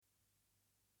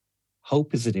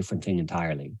Hope is a different thing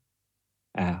entirely.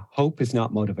 Hope is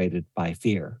not motivated by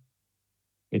fear.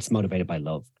 It's motivated by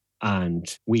love. And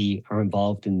we are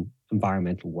involved in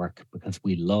environmental work because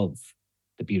we love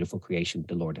the beautiful creation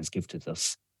the Lord has gifted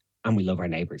us. And we love our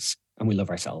neighbors and we love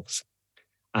ourselves.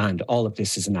 And all of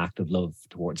this is an act of love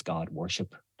towards God,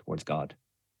 worship towards God.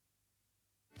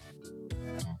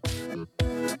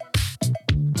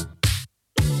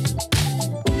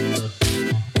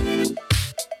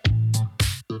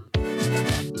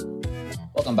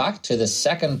 Welcome back to the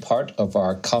second part of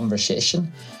our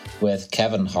conversation with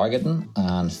Kevin Hargadon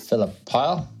and Philip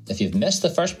Powell. If you've missed the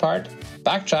first part,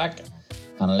 backtrack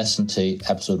and listen to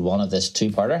episode 1 of this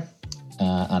two-parter.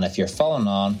 And if you're following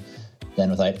on,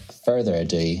 then without further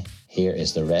ado, here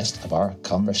is the rest of our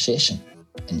conversation.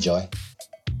 Enjoy.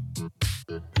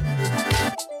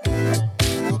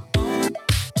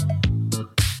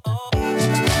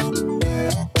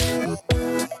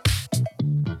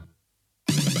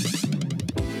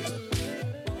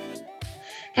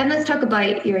 Let's talk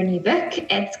about your new book.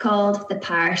 It's called The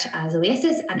Parish as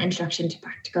Oasis, an Introduction to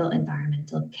Practical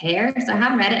Environmental Care. So I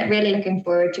haven't read it. Really looking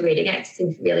forward to reading it. It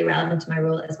seems really relevant to my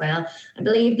role as well. I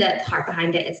believe that the heart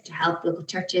behind it is to help local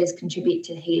churches contribute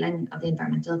to the healing of the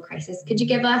environmental crisis. Could you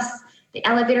give us the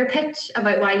elevator pitch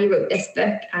about why you wrote this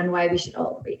book and why we should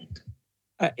all read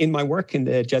it? In my work in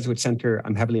the Jesuit Centre,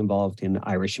 I'm heavily involved in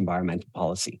Irish environmental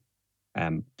policy.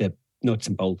 The nuts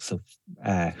and bolts of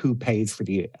who pays for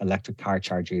the electric car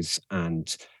charges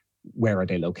and where are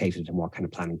they located and what kind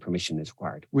of planning permission is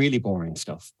required. Really boring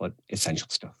stuff, but essential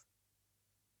stuff.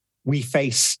 We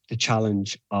face the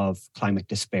challenge of climate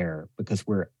despair because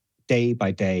we're day by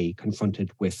day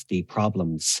confronted with the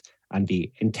problems and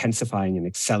the intensifying and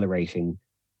accelerating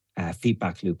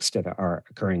feedback loops that are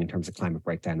occurring in terms of climate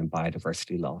breakdown and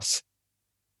biodiversity loss.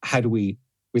 How do we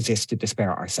resist the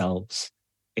despair ourselves?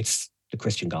 It's the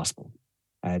Christian gospel,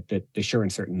 the sure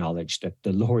and certain knowledge that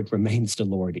the Lord remains the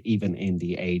Lord even in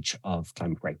the age of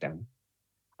climate breakdown.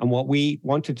 And what we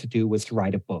wanted to do was to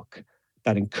write a book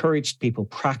that encouraged people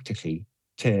practically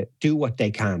to do what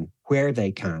they can, where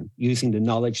they can, using the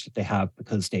knowledge that they have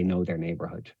because they know their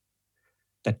neighborhood,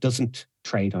 that doesn't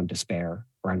trade on despair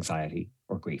or anxiety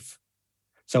or grief.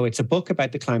 So it's a book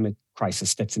about the climate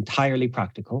crisis that's entirely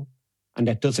practical and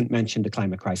that doesn't mention the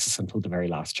climate crisis until the very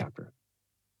last chapter.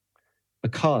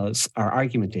 Because our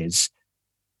argument is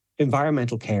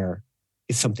environmental care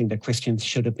is something that Christians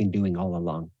should have been doing all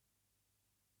along.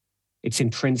 It's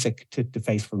intrinsic to the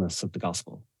faithfulness of the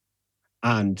gospel.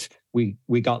 And we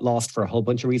got lost for a whole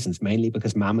bunch of reasons, mainly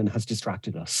because mammon has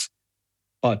distracted us.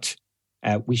 But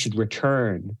we should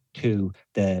return to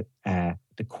the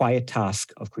quiet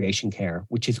task of creation care,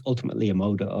 which is ultimately a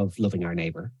mode of loving our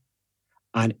neighbor.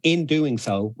 And in doing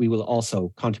so, we will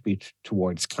also contribute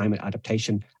towards climate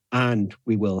adaptation, and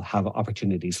we will have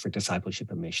opportunities for discipleship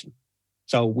and mission.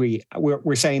 So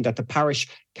we're saying that the parish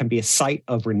can be a site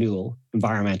of renewal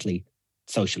environmentally,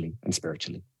 socially, and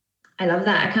spiritually. I love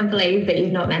that. I can't believe that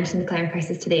you've not mentioned the climate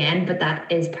crisis to the end, but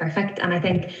that is perfect. And I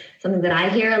think something that I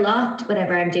hear a lot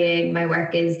whenever I'm doing my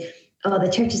work is, oh,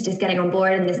 the church is just getting on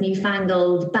board in this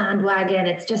newfangled bandwagon.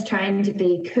 It's just trying to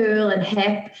be cool and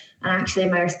hip. And actually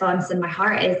my response in my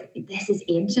heart is, this is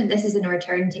ancient. This is a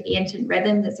return to ancient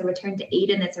rhythms. It's a return to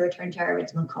Eden. It's a return to our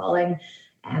original calling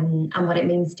and what it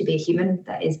means to be a human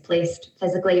that is placed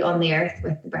physically on the earth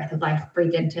with the breath of life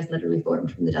breathed into us, literally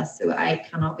formed from the dust. So I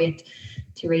cannot wait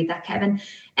to read that, Kevin.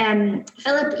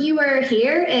 Philip, you were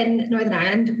here in Northern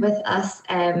Ireland with us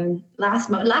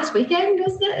last weekend,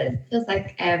 wasn't it? It feels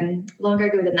like longer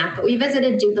ago than that. But we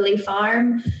visited Jubilee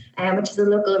Farm, which is a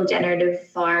local regenerative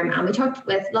farm, and we talked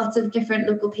with lots of different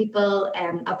local people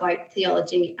about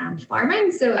theology and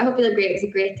farming. So I hope you'll agree it was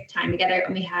a great time together,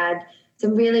 and we had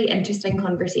some really interesting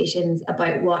conversations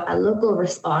about what a local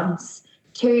response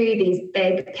to these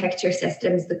big picture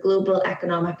systems, the global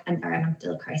economic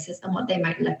environmental crisis, and what they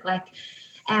might look like.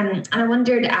 And I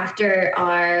wondered, after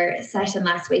our session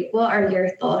last week, what are your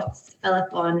thoughts,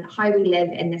 Philip, on how we live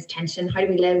in this tension? How do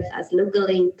we live as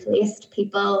locally placed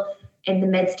people in the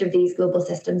midst of these global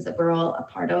systems that we're all a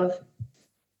part of?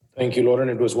 Thank you, Lauren.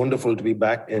 It was wonderful to be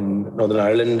back in Northern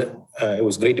Ireland. It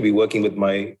was great to be working with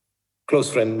my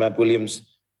close friend, Matt Williams,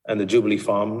 and the Jubilee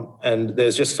Farm. And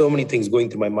there's just so many things going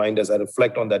through my mind as I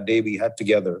reflect on that day we had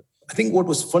together. I think what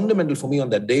was fundamental for me on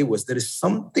that day was there is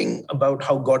something about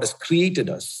how God has created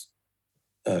us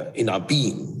in our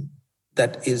being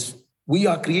that is, we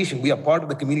are creation. We are part of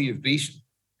the community of creation.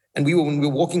 And when we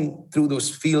were walking through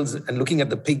those fields and looking at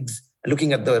the pigs and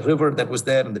looking at the river that was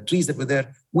there and the trees that were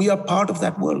there, we are part of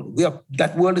that world.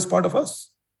 That world is part of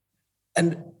us.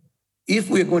 And if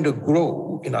we are going to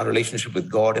grow in our relationship with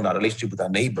God, in our relationship with our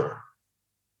neighbor,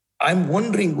 I'm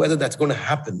wondering whether that's going to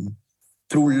happen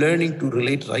through learning to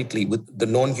relate rightly with the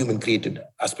non-human created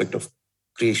aspect of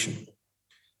creation.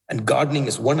 And gardening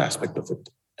is one aspect of it.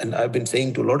 And I've been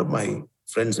saying to a lot of my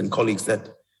friends and colleagues that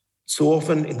so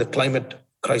often in the climate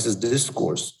crisis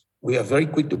discourse, we are very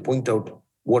quick to point out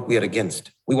what we are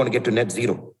against. We want to get to net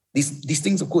zero. These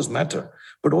things, of course, matter,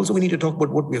 but also we need to talk about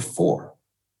what we are for.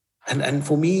 And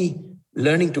for me,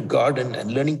 learning to garden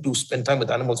and learning to spend time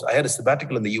with animals, I had a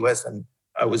sabbatical in the US and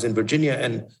I was in Virginia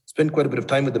and spent quite a bit of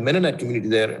time with the Mennonite community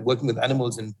there and working with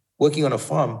animals and working on a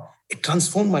farm. It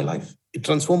transformed my life. It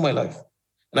transformed my life.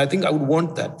 And I think I would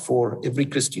want that for every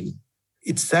Christian.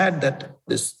 It's sad that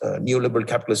this neoliberal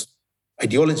capitalist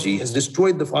ideology has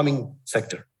destroyed the farming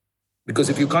sector. Because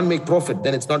if you can't make profit,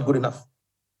 then it's not good enough.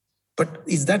 But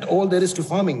is that all there is to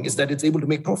farming, is that it's able to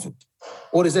make profit?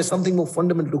 Or is there something more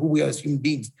fundamental to who we are as human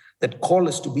beings that call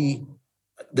us to be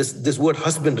this word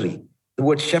husbandry, the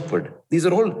word shepherd? These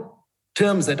are all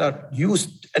terms that are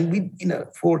used. And we,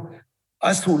 for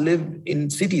us who live in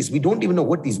cities, we don't even know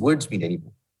what these words mean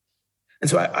anymore. And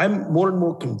so I'm more and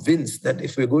more convinced that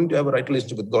if we're going to have a right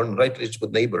relationship with God and right relationship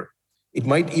with neighbor, it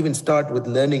might even start with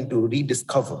learning to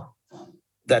rediscover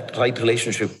that right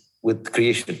relationship with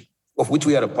creation, of which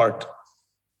we are a part.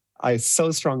 I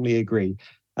so strongly agree.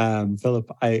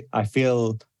 Philip, I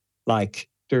feel like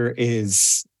there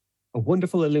is a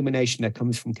wonderful illumination that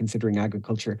comes from considering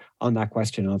agriculture on that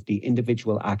question of the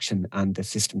individual action and the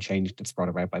system change that's brought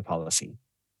about by policy.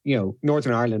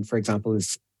 Northern Ireland, for example,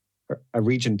 is a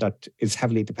region that is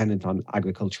heavily dependent on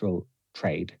agricultural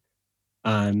trade.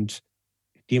 And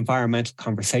the environmental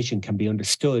conversation can be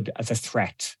understood as a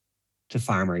threat to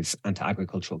farmers and to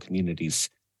agricultural communities.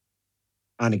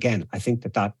 And again, I think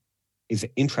that is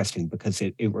interesting because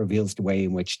it reveals the way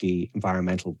in which the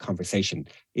environmental conversation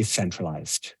is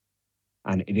centralized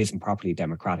and it isn't properly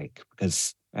democratic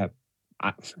because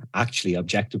actually,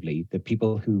 objectively, the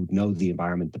people who know the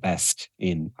environment the best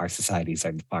in our societies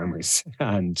are the farmers.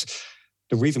 And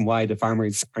the reason why the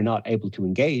farmers are not able to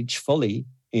engage fully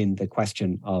in the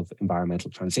question of environmental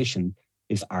transition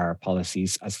is our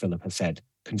policies, as Philip has said,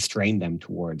 constrain them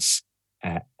towards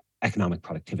economic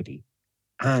productivity.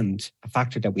 And a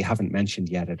factor that we haven't mentioned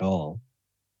yet at all,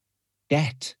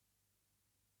 debt.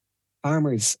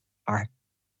 Farmers are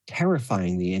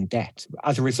terrifyingly in debt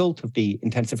as a result of the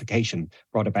intensification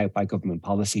brought about by government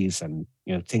policies and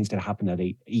things that happen at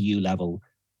a EU level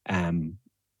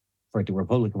for the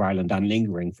Republic of Ireland and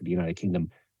lingering for the United Kingdom.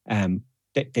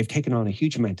 They've taken on a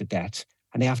huge amount of debt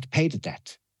and they have to pay the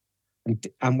debt.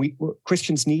 And we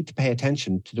Christians need to pay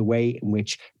attention to the way in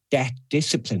which debt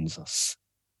disciplines us.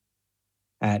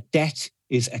 Debt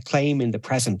is a claim in the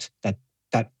present that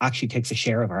actually takes a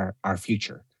share of our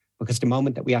future. Because the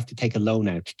moment that we have to take a loan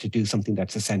out to do something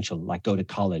that's essential, like go to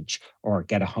college or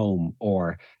get a home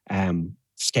or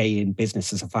stay in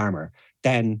business as a farmer,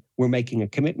 then we're making a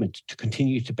commitment to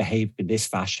continue to behave in this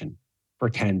fashion for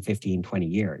 10, 15, 20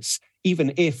 years,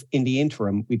 even if in the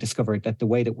interim we discover that the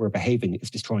way that we're behaving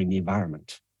is destroying the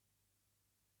environment.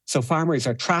 So farmers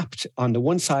are trapped on the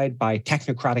one side by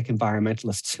technocratic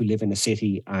environmentalists who live in a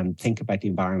city and think about the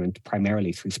environment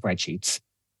primarily through spreadsheets,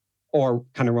 or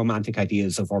kind of romantic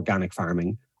ideas of organic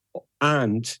farming,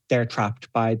 and they're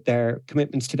trapped by their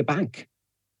commitments to the bank.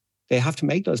 They have to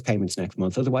make those payments next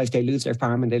month, otherwise they lose their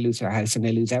farm and they lose their house and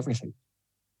they lose everything.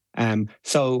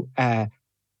 So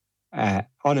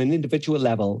on an individual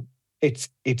level, it's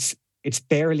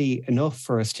barely enough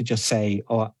for us to just say,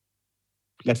 "Oh,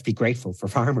 let's be grateful for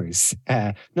farmers."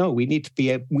 No, we need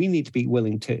to be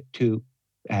willing to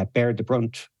bear the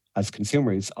brunt as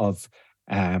consumers of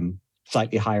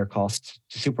slightly higher costs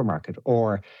to supermarket,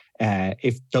 or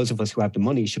if those of us who have the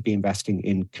money should be investing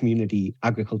in community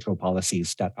agricultural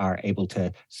policies that are able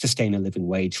to sustain a living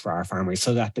wage for our farmers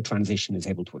so that the transition is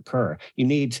able to occur. You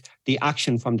need the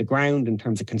action from the ground in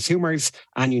terms of consumers,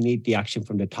 and you need the action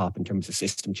from the top in terms of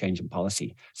system change and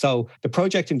policy. So the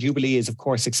project in Jubilee is, of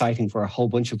course, exciting for a whole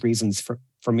bunch of reasons.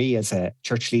 For me as a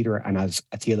church leader and as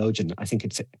a theologian, I think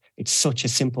it's such a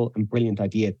simple and brilliant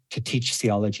idea to teach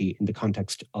theology in the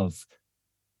context of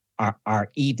our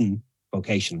Eden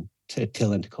vocation to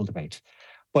till and to cultivate.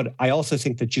 But I also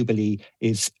think that Jubilee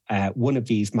is one of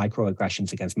these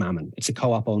microaggressions against mammon. It's a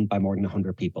co-op owned by more than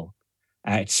 100 people.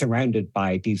 It's surrounded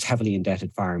by these heavily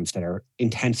indebted farms that are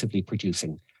intensively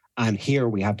producing. And here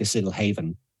we have this little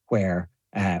haven where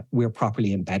we're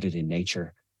properly embedded in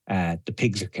nature. The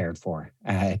pigs are cared for.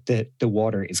 The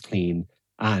water is clean.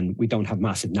 And we don't have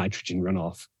massive nitrogen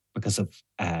runoff because of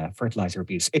fertilizer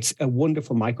abuse. It's a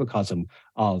wonderful microcosm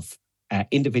of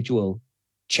individual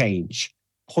change,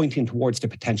 pointing towards the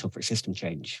potential for system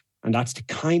change. And that's the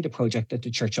kind of project that the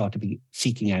church ought to be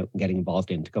seeking out and getting involved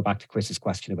in. To go back to Chris's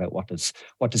question about what does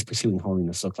pursuing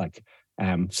holiness look like.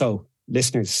 So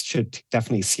listeners should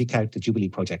definitely seek out the Jubilee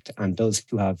Project, and those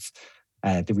who have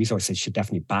the resources should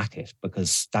definitely back it,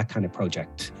 because that kind of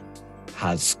project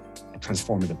has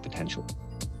transformative potential.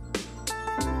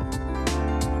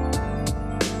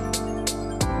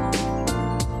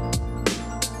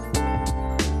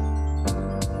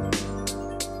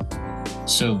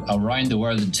 So around the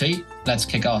world in two, let's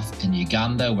kick off in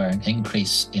Uganda, where an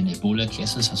increase in Ebola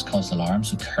cases has caused alarm.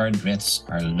 So current rates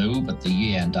are low, but the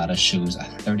UN data shows a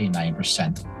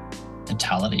 39%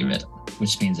 fatality rate,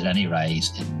 which means that any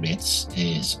rise in rates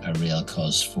is a real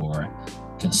cause for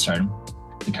concern.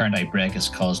 The current outbreak is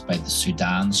caused by the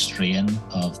Sudan strain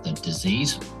of the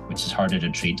disease, which is harder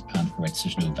to treat and for which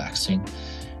there's no vaccine.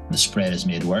 The spread is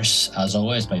made worse, as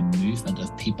always, by movement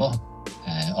of people,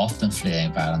 often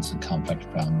fleeing violence and conflict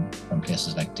from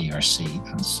places like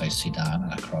DRC and South Sudan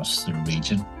and across the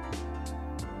region.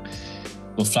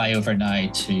 We'll fly over now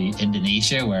to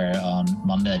Indonesia, where on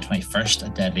Monday the 21st, a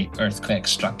deadly earthquake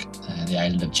struck the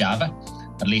island of Java.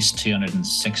 At least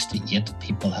 268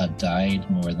 people have died,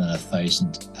 more than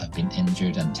 1,000 have been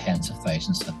injured, and tens of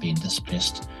thousands have been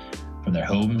displaced from their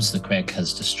homes. The quake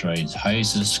has destroyed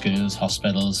houses, schools,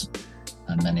 hospitals,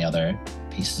 and many other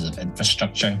pieces of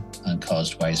infrastructure, and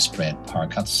caused widespread power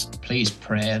cuts. Please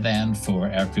pray then for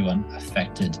everyone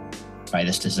affected by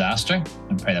this disaster,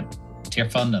 and pray that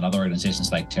Tearfund and other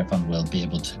organisations like Tearfund will be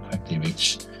able to quickly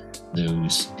reach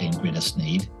those in greatest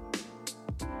need.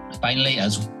 Finally,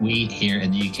 as we here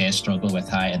in the UK struggle with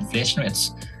high inflation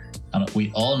rates, and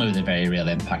we all know the very real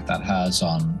impact that has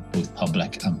on both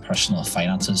public and personal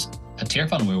finances. At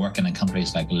Tearfund, we're working in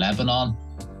countries like Lebanon,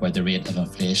 where the rate of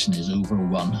inflation is over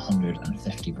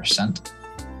 150%.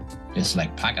 Places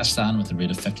like Pakistan with a rate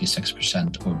of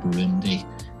 56%, or Burundi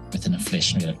with an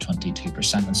inflation rate of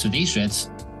 22%. And so these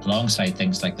rates, alongside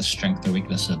things like the strength or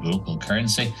weakness of local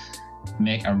currency,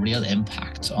 make a real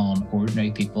impact on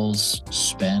ordinary people's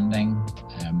spending,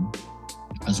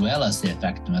 as well as the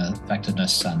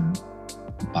effectiveness and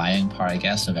buying power, I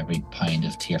guess, of every pound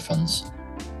of Tearfund's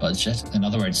budget. In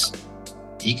other words,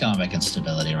 economic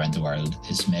instability around the world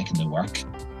is making the work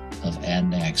of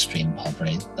ending extreme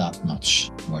poverty that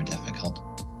much more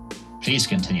difficult. Please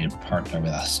continue to partner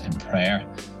with us in prayer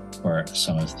for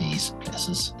some of these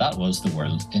places. That was the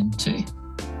world in two.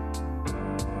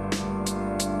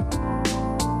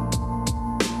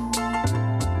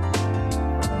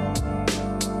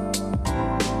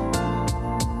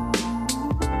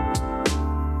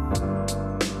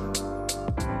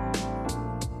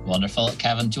 Wonderful.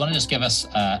 Kevin, do you want to just give us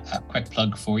a quick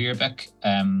plug for your book?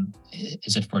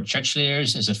 Is it for church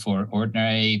leaders? Is it for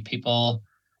ordinary people?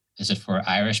 Is it for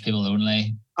Irish people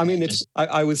only? I mean,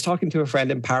 I was talking to a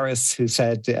friend in Paris who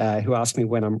said, who asked me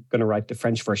when I'm going to write the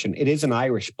French version. It is an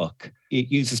Irish book. It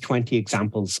uses 20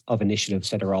 examples of initiatives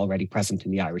that are already present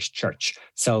in the Irish church.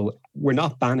 So we're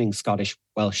not banning Scottish,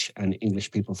 Welsh and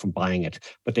English people from buying it,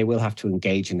 but they will have to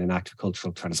engage in an active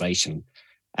cultural translation.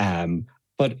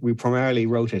 But we primarily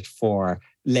wrote it for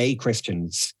lay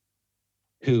Christians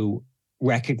who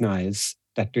recognize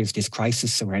that there's this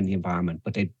crisis around the environment,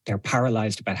 but they're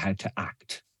paralyzed about how to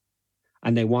act.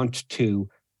 And they want to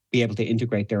be able to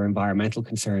integrate their environmental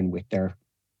concern with their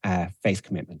faith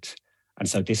commitment. And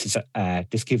so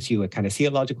this gives you a kind of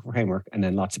theological framework and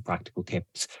then lots of practical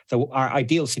tips. So our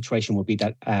ideal situation would be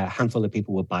that a handful of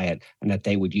people would buy it and that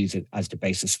they would use it as the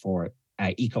basis for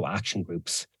eco-action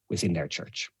groups within their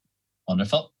church.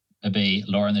 Wonderful. Maybe,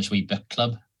 Lauren, there's a wee book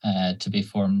club to be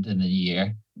formed in the new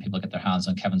year. People get their hands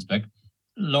on Kevin's book.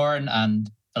 Lauren and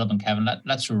Philip and Kevin,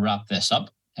 let's wrap this up.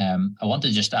 I want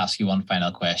to just ask you one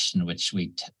final question, which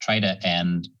we try to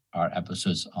end our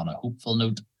episodes on a hopeful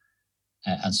note.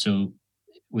 And so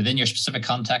within your specific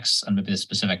context and maybe the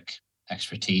specific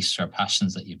expertise or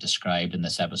passions that you've described in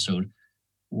this episode,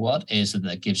 what is it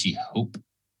that gives you hope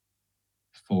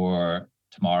for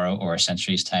tomorrow or a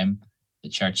century's time? The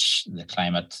church, the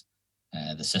climate,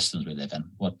 the systems we live in.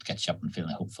 What gets you up and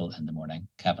feeling hopeful in the morning?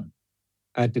 Kevin?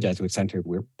 At the Jesuit Centre,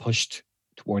 we're pushed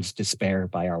towards despair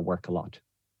by our work a lot.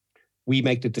 We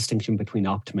make the distinction between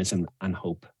optimism and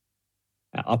hope.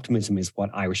 Optimism is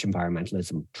what Irish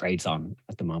environmentalism trades on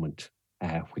at the moment,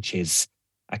 which is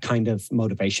a kind of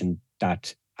motivation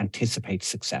that anticipates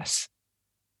success.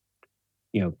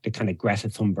 You know, the kind of Greta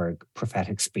Thunberg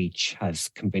prophetic speech has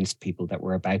convinced people that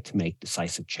we're about to make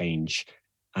decisive change.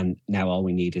 And now all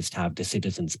we need is to have the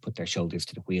citizens put their shoulders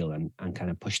to the wheel and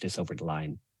kind of push this over the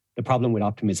line. The problem with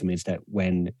optimism is that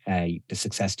when the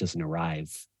success doesn't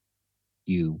arrive,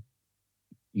 you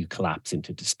you collapse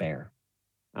into despair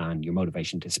and your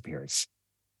motivation disappears.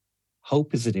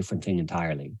 Hope is a different thing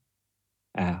entirely.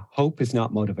 Hope is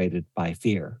not motivated by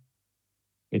fear.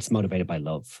 It's motivated by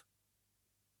love.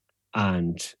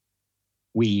 And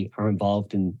we are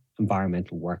involved in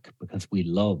environmental work because we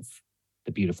love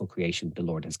the beautiful creation the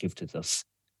Lord has gifted us.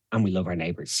 And we love our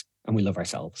neighbors and we love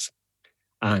ourselves.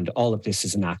 And all of this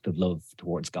is an act of love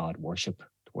towards God, worship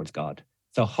towards God.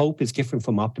 So hope is different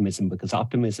from optimism because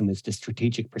optimism is the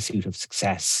strategic pursuit of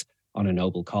success on a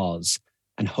noble cause.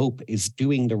 And hope is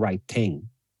doing the right thing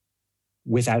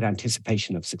without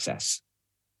anticipation of success.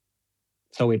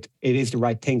 So it is the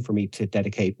right thing for me to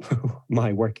dedicate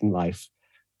my working life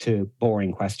to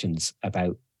boring questions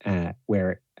about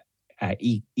where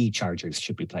e-chargers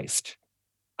should be placed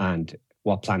and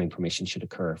what planning permission should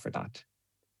occur for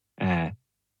that.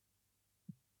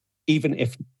 Even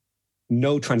if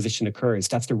no transition occurs,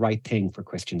 that's the right thing for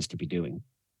Christians to be doing.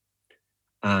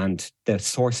 And the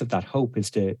source of that hope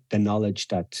is the knowledge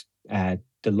that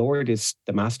the Lord is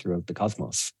the master of the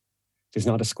cosmos. There's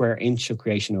not a square inch of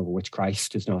creation over which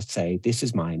Christ does not say, this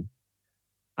is mine.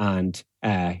 And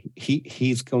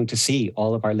he's going to see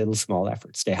all of our little small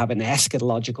efforts. They have an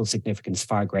eschatological significance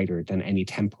far greater than any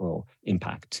temporal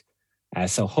impact.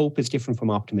 So hope is different from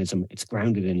optimism. It's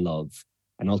grounded in love.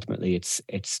 And ultimately,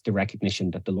 it's the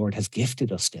recognition that the Lord has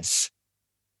gifted us this.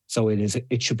 So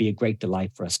it should be a great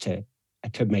delight for us to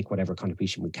make whatever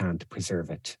contribution we can to preserve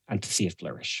it and to see it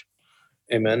flourish.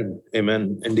 Amen.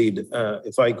 Amen. Indeed.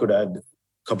 If I could add a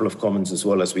couple of comments as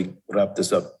well as we wrap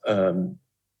this up.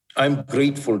 I'm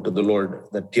grateful to the Lord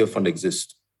that Tearfund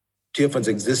exists. Tearfund's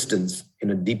existence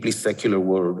in a deeply secular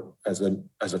world as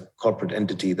a corporate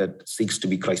entity that seeks to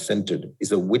be Christ-centered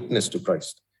is a witness to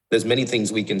Christ. There's many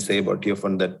things we can say about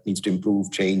Tearfund that needs to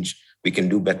improve, change, we can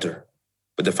do better.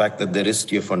 But the fact that there is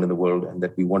Tearfund in the world and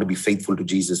that we want to be faithful to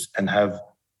Jesus and have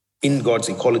in God's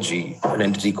ecology an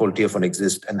entity called Tearfund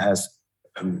exist and has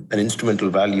an instrumental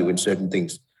value in certain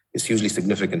things is hugely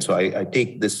significant. So I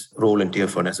take this role in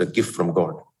Tearfund as a gift from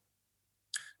God.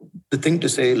 The thing to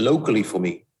say locally for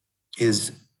me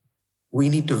is we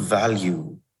need to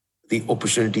value the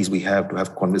opportunities we have to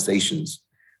have conversations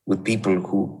with people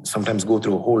who sometimes go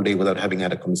through a whole day without having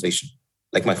had a conversation.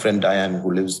 Like my friend Diane,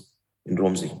 who lives in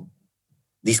Romsey.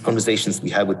 These conversations we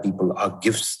have with people are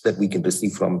gifts that we can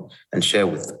receive from and share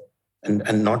with.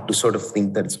 And not to sort of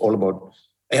think that it's all about,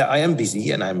 I am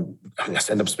busy and I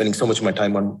end up spending so much of my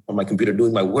time on my computer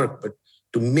doing my work, but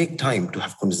to make time to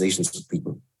have conversations with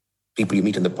people you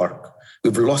meet in the park.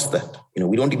 We've lost that.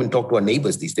 We don't even talk to our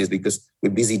neighbors these days because we're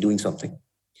busy doing something.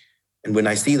 And when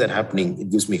I see that happening, it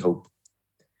gives me hope.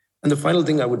 And the final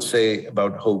thing I would say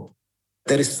about hope,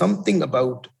 there is something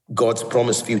about God's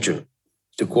promised future.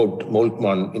 To quote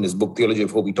Moltmann in his book, Theology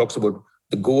of Hope, he talks about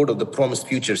the gourd of the promised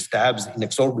future stabs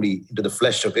inexorably into the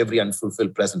flesh of every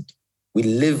unfulfilled present. We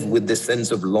live with this sense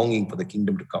of longing for the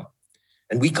kingdom to come.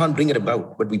 And we can't bring it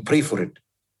about, but we pray for it.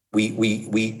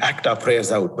 We act our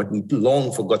prayers out, but we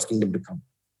long for God's kingdom to come.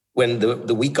 When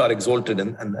the weak are exalted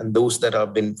and those that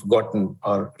have been forgotten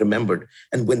are remembered.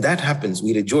 And when that happens,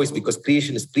 we rejoice because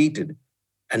creation is created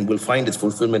and will find its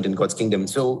fulfillment in God's kingdom.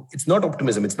 So it's not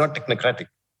optimism, it's not technocratic.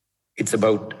 It's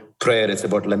about prayer, it's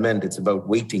about lament, it's about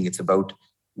waiting, it's about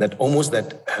that almost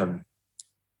that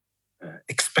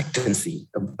expectancy,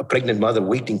 a pregnant mother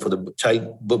waiting for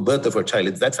the birth of her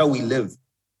child. That's how we live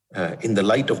in the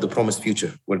light of the promised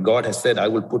future, where God has said, I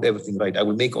will put everything right, I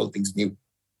will make all things new.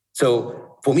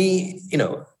 So for me,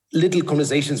 little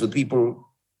conversations with people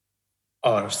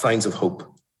are signs of hope.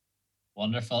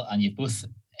 Wonderful. And you both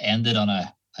ended on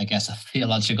a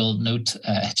theological note,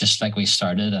 just like we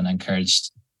started, and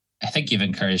I think you've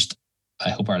encouraged,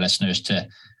 I hope, our listeners to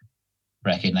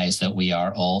recognize that we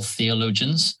are all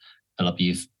theologians. Philip,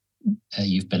 you've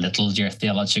belittled your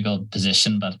theological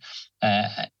position, but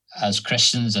as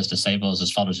Christians, as disciples,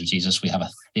 as followers of Jesus, we have a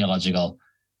theological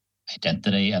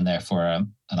identity and therefore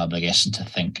an obligation to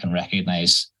think and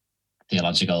recognize the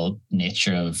theological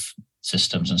nature of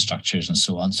systems and structures and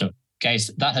so on. So,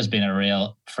 guys, that has been a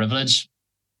real privilege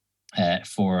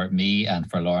for me and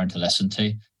for Lauren to listen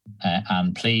to.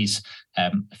 And please,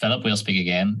 Philip, we'll speak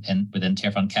again within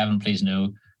Tearfund. Kevin, please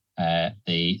know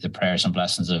the prayers and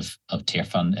blessings of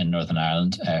Tearfund in Northern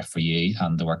Ireland for you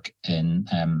and the work in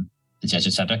the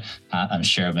Jesuit Centre. I'm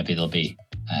sure maybe there'll be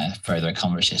further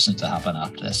conversations to happen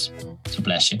after this. So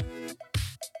bless you.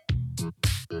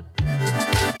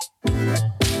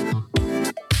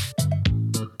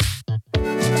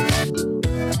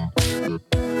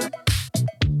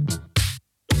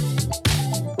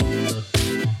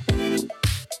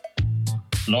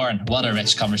 Lauren, what a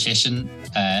rich conversation.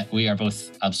 We are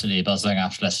both absolutely buzzing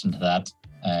after listening to that.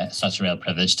 such a real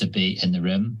privilege to be in the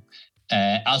room.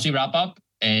 As we wrap up,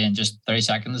 in just 30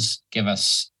 seconds, give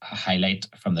us a highlight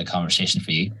from the conversation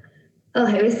for you. Oh,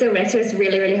 it was so rich. It was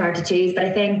really, really hard to choose. But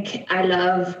I think I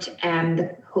loved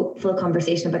the hopeful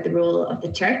conversation about the role of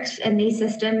the church in these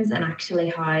systems, and actually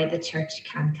how the church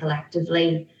can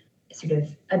collectively sort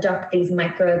of adopt these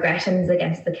microaggressions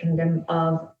against the kingdom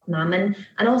of Mammon.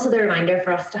 And also the reminder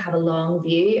for us to have a long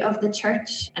view of the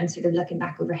church and sort of looking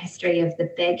back over history of the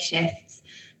big shifts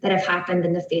that have happened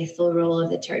in the faithful role of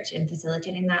the church in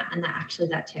facilitating that, and that actually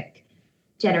that took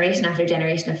generation after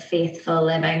generation of faithful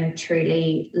living,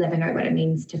 truly living out what it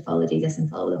means to follow Jesus and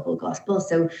follow the whole gospel.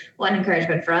 So what an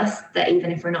encouragement for us that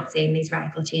even if we're not seeing these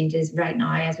radical changes right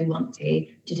now as we want to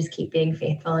just keep being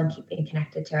faithful and keep being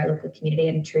connected to our local community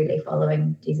and truly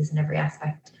following Jesus in every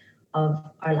aspect of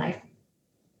our life.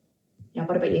 Yeah,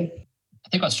 what about you? I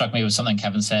think what struck me was something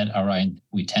Kevin said around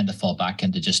we tend to fall back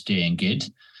into just doing good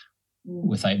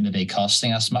without maybe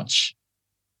costing us much.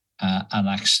 And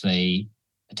actually,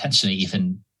 potentially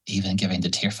even giving the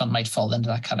Tear Fund might fall into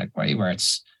that category where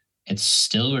it's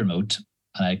still remote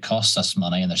and it costs us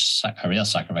money and there's a real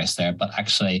sacrifice there, but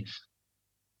actually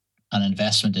an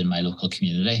investment in my local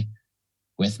community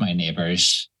with my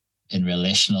neighbours in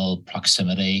relational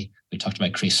proximity. We talked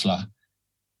about Creaslough.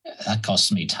 That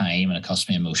costs me time and it costs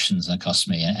me emotions and it costs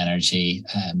me energy,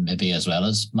 maybe as well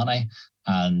as money.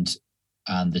 And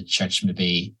the church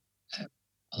maybe,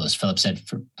 as Philip said,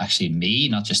 for actually me,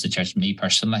 not just the church, me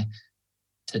personally,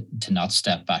 to not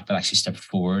step back, but actually step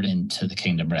forward into the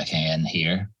kingdom breaking in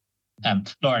here.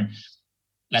 Lauren,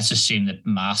 let's assume that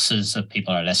masses of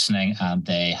people are listening and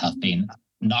they have been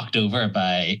knocked over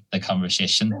by the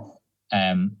conversation.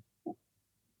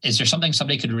 Is there something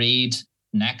somebody could read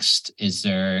next?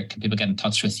 Can people get in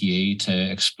touch with you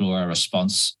to explore a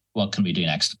response? What can we do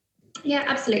next? Yeah,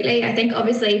 absolutely. I think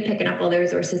obviously picking up all the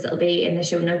resources that'll be in the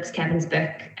show notes, Kevin's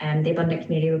book, the Abundant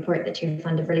Community Report that Tear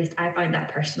Fund have released. I found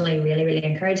that personally really, really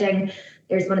encouraging.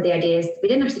 There's one of the ideas we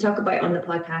didn't actually talk about on the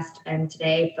podcast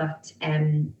today, but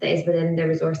that is within the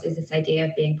resources, this idea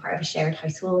of being part of a shared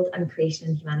household and creation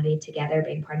and humanity together,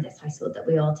 being part of this household that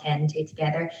we all tend to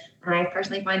together. And I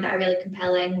personally find that a really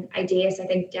compelling idea. So I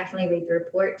think definitely read the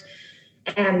report.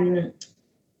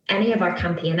 Any of our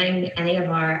campaigning, any of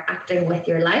our acting with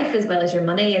your life as well as your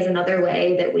money is another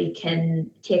way that we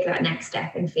can take that next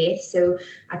step in faith. So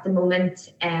at the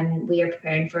moment, we are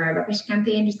preparing for our rubbish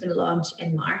campaign, just going to launch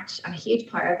in March. And a huge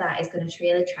part of that is going to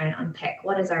really try and unpick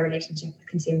what is our relationship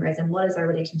with consumerism, what is our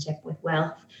relationship with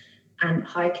wealth, and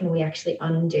how can we actually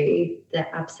undo the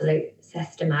absolute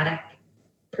systematic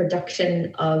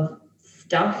production of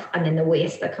stuff and then the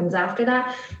waste that comes after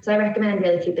that. So I recommend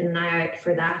really keeping an eye out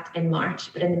for that in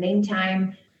March. But in the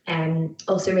meantime,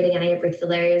 also reading any of Ruth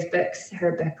Valeria's books.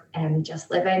 Her book,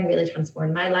 Just Living, really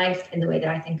transformed my life in the way that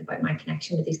I think about my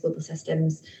connection with these global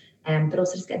systems. But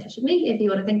also just get in touch with me if you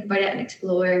want to think about it and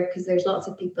explore, because there's lots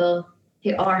of people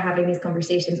who are having these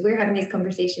conversations. We're having these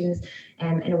conversations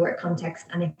in a work context,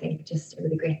 and I think just it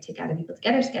would be great to gather people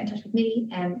together. So get in touch with me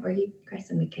or you,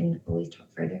 Chris, and we can always talk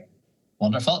further.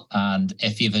 Wonderful. And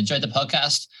if you've enjoyed the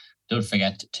podcast, don't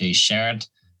forget to share it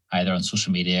either on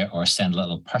social media or send a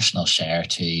little personal share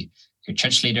to your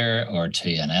church leader or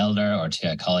to an elder or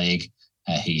to a colleague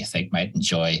who you think might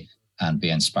enjoy and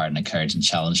be inspired and encouraged and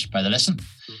challenged by the listen.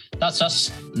 That's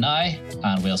us now,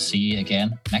 and we'll see you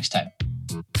again next time.